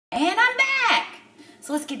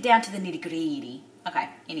So let's get down to the nitty-gritty. Okay,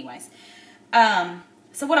 anyways.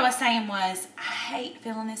 So what I was saying was, I hate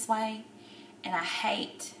feeling this way. And I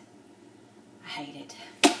hate it.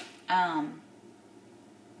 But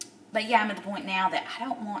yeah, I'm at the point now that I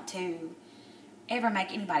don't want to ever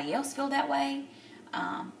make anybody else feel that way.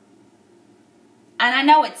 And I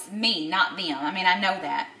know it's me, not them. I mean, I know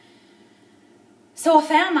that. So I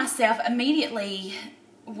found myself immediately,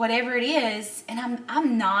 whatever it is, and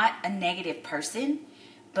I'm not a negative person,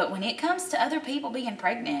 but when it comes to other people being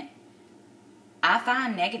pregnant, I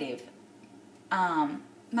find negative.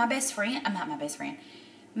 My best friend, I'm not my best friend,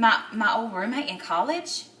 my old roommate in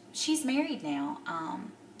college, she's married now.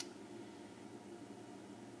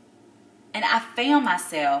 And I found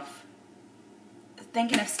myself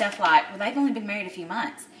thinking of stuff like, well, they've only been married a few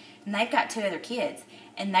months, and they've got 2 other kids,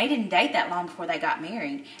 and they didn't date that long before they got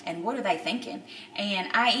married, and what are they thinking? And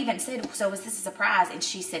I even said, so was this a surprise? And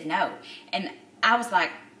she said no. And I was like,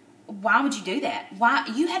 why would you do that? Why?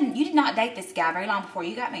 You did not date this guy very long before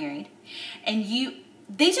you got married, and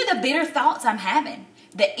these are the bitter thoughts I'm having,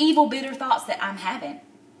 the evil, bitter thoughts that I'm having,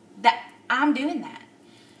 that I'm doing that.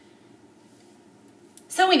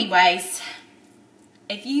 So anyways,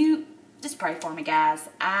 if you just pray for me, guys.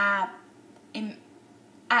 I am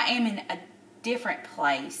in a different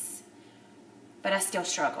place, but I still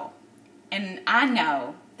struggle. And I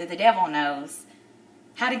know that the devil knows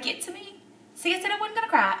how to get to me. See, I said I wasn't going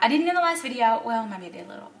to cry. I didn't in the last video. Well, maybe I did a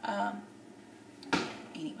little.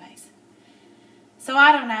 Anyways. So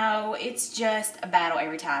I don't know. It's just a battle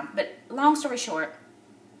every time. But long story short,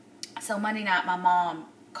 so Monday night my mom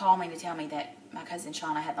called me to tell me that my cousin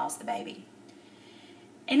Shauna had lost the baby.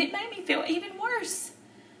 And it made me feel even worse.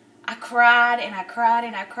 I cried and I cried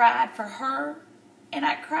and I cried for her. And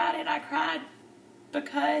I cried and I cried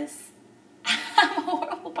because I'm a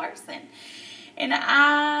horrible person. And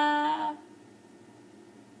I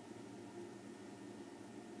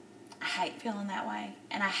hate feeling that way.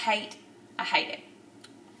 And I hate it.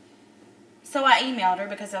 So I emailed her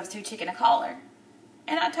because I was too chicken to call her.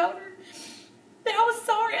 And I told her that I was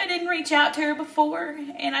sorry I didn't reach out to her before.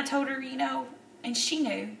 And I told her, and she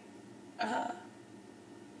knew. And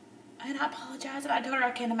I apologized. And I told her I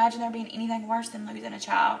can't imagine there being anything worse than losing a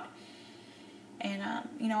child. And, I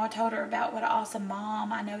told her about what an awesome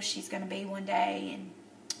mom I know she's going to be one day. And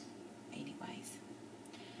anyways.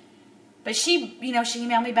 But she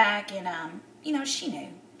emailed me back and, she knew.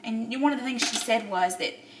 And one of the things she said was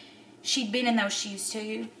that she'd been in those shoes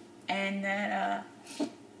too. And that,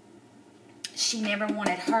 she never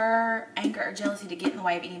wanted her anger or jealousy to get in the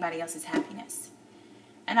way of anybody else's happiness.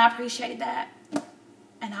 And I appreciated that.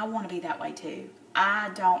 And I want to be that way too.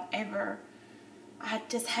 I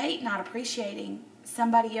just hate not appreciating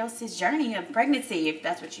somebody else's journey of pregnancy, if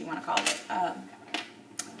that's what you want to call it.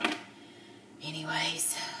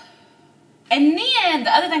 Anyways. And then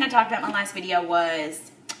the other thing I talked about in my last video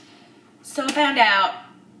was, so I found out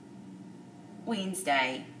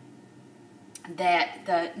Wednesday that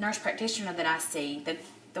the nurse practitioner that I see,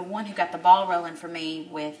 the one who got the ball rolling for me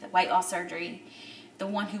with weight loss surgery, the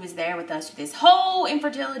one who was there with us with this whole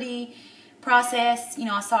infertility process,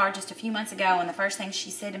 I saw her just a few months ago, and the first thing she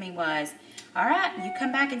said to me was, all right, you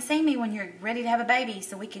come back and see me when you're ready to have a baby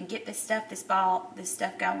so we can get this stuff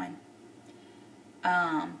going.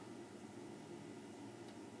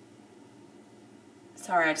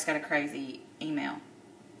 Sorry, I just got a crazy email.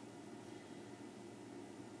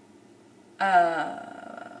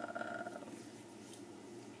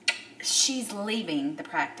 She's leaving the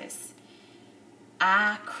practice.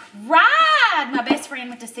 I cried. My best friend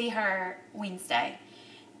went to see her Wednesday.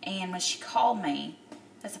 And when she called me,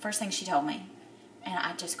 that's the first thing she told me. And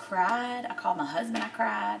I just cried. I called my husband. I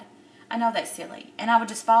cried. I know that's silly. And I would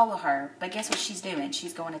just follow her. But guess what she's doing?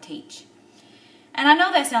 She's going to teach. And I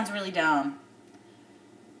know that sounds really dumb.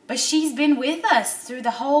 But she's been with us through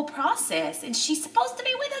the whole process. And she's supposed to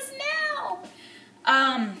be with us now.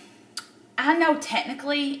 I know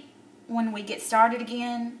technically when we get started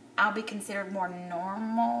again, I'll be considered more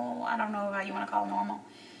normal. I don't know how you want to call normal.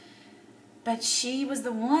 But she was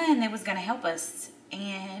the one that was going to help us.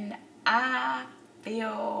 And I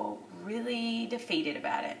feel really defeated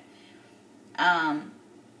about it. I'm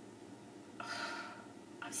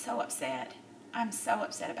so upset. I'm so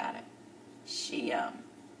upset about it.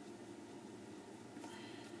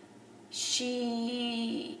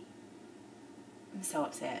 I'm so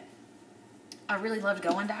upset. I really loved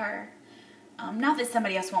going to her. Not that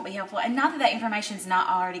somebody else won't be helpful, and not that information's not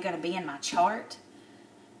already going to be in my chart.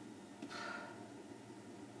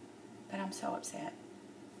 But I'm so upset.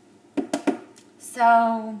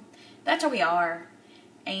 So, that's where we are.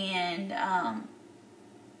 And,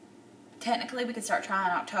 technically we could start trying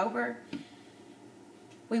in October.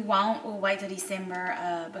 We won't. We'll wait till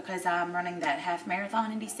December because I'm running that half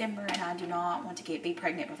marathon in December, and I do not want to be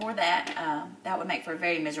pregnant before that. That would make for a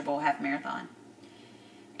very miserable half marathon.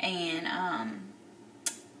 And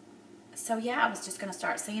so yeah, I was just going to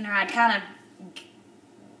start seeing her. I'd kind of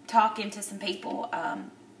talking to some people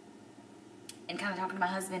and kind of talking to my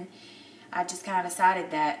husband. I just kind of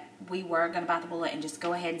decided that we were going to bite the bullet and just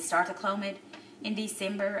go ahead and start the Clomid in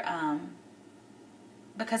December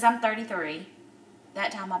because I'm 33.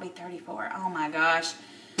 That time I'll be 34. Oh my gosh.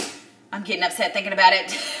 I'm getting upset thinking about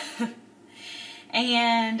it.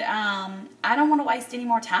 And I don't want to waste any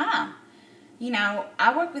more time. You know,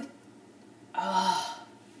 I work with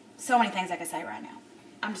so many things I could say right now.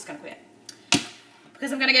 I'm just going to quit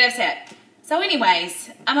because I'm going to get upset. So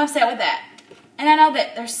anyways, I'm upset with that. And I know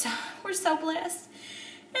that we're so blessed.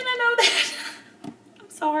 And I know that. I'm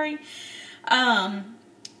sorry.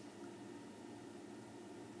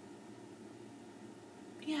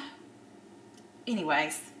 Yeah.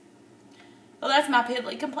 Anyways. Well, that's my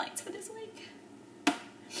piddly complaints for this week.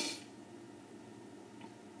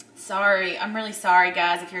 Sorry. I'm really sorry,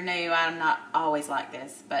 guys. If you're new, I'm not always like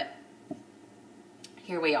this. But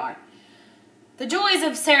here we are. The joys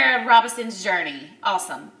of Sarah Robinson's journey.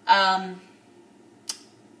 Awesome.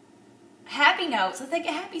 Happy notes. Let's think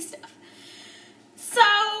of happy stuff. So,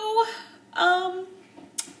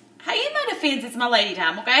 hey, in my defense, it's my lady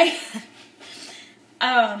time, okay?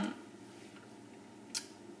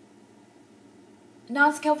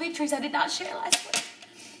 Non-scale victories I did not share last week.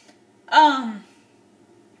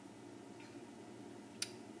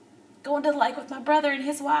 Going to the lake with my brother and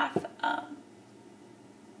his wife. I'm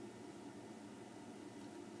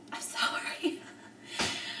sorry.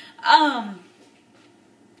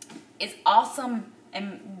 It's awesome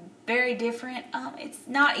and very different. It's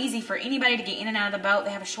not easy for anybody to get in and out of the boat.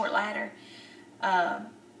 They have a short ladder.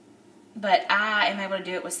 But I am able to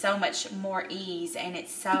do it with so much more ease, and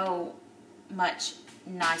it's so much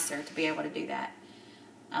nicer to be able to do that.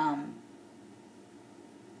 And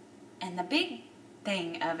the big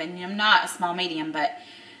thing of, and I'm not a small medium, but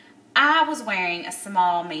I was wearing a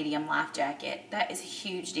small medium life jacket. That is a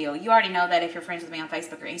huge deal. You already know that if you're friends with me on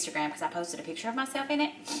Facebook or Instagram because I posted a picture of myself in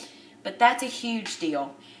it. But that's a huge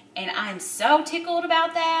deal. And I'm so tickled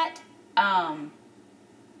about that.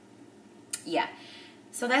 Yeah.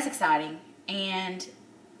 So that's exciting. And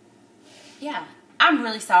yeah, I'm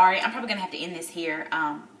really sorry. I'm probably going to have to end this here.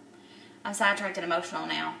 I'm sidetracked and emotional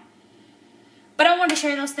now. But I wanted to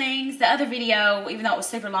share those things. The other video, even though it was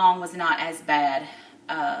super long, was not as bad.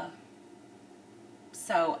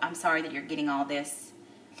 So I'm sorry that you're getting all this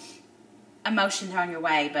emotion thrown your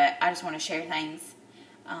way, but I just want to share things.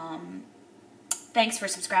 Thanks for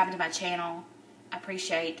subscribing to my channel. I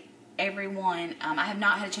appreciate everyone. I have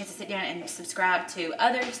not had a chance to sit down and subscribe to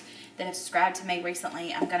others that have subscribed to me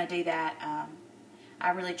recently. I'm going to do that. I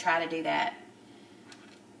really try to do that.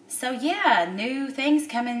 So yeah, new things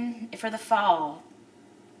coming for the fall.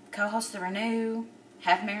 Co-host the Renew,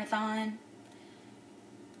 half marathon,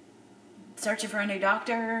 searching for a new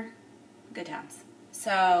doctor. Good times.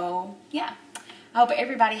 So yeah, I hope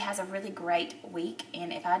everybody has a really great week.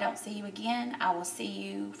 And if I don't see you again, I will see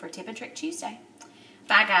you for Tip and Trick Tuesday.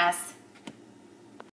 Bye, guys.